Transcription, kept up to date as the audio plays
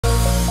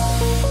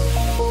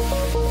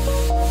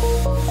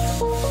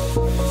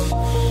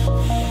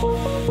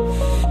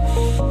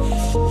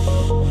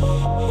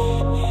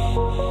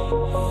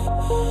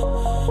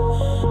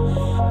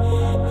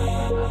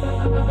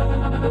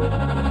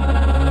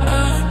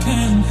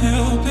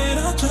help it,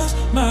 I just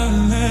might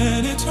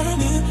let it turn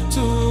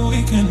into a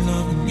weekend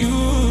loving you.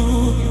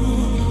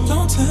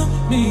 Don't tell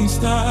me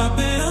stop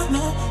it, I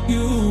know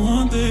you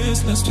want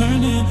this. Let's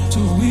turn it to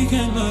a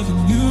weekend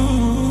loving you.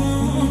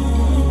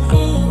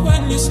 Ooh,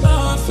 when you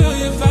smile, I feel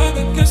your vibe,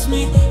 it gets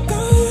me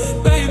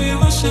good. Baby,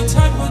 what's your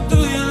type? What do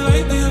you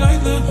like? Do you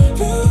like the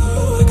view?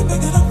 I can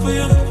pick it up for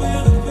you.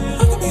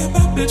 I can be a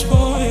bad bitch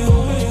for you.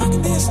 I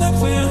can be a snack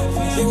for you.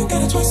 You can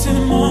get it twice in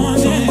the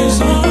morning.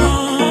 Focus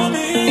on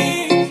me.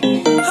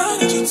 I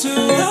need you to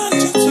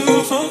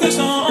focus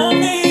on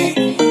me.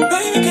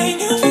 Baby, can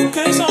you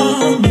focus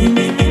on me?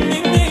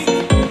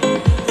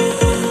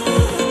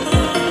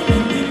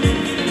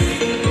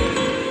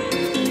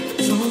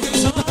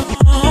 Focus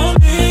on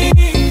me.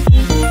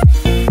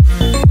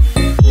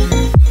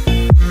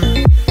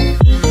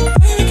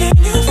 Baby, can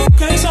you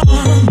focus on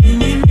me?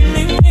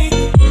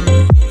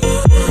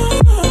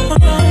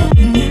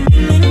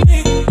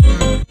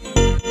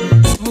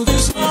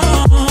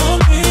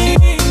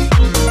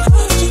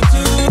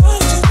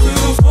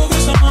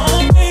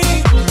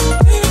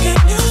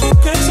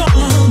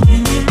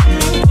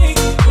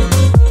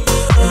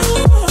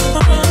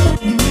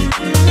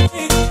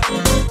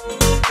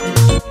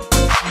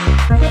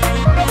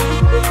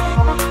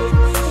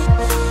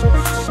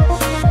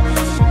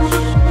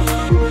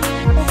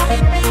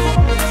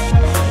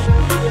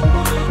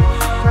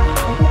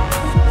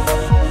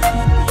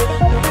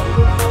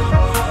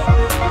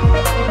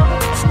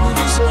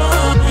 Focus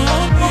on me. I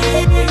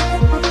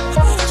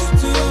need you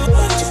to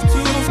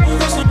focus on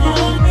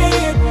me.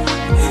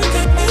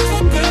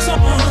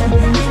 Baby, can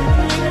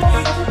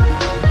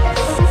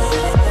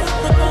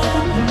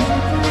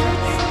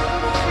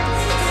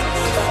you focus on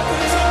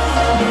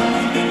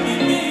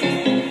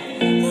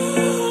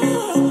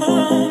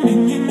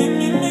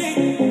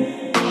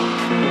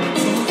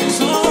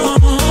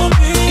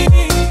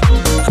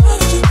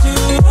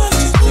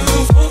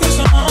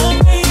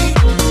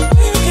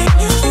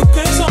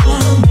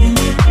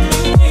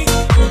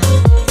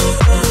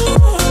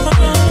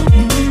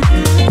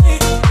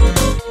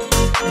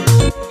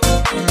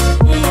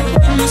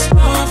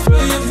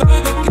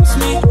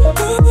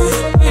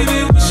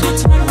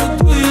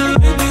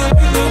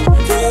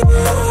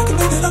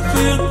me?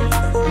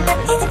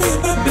 I can be a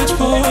bad bitch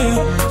for you.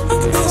 I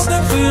can be a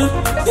snack for you.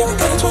 You can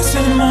get it twice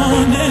in the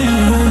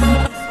morning.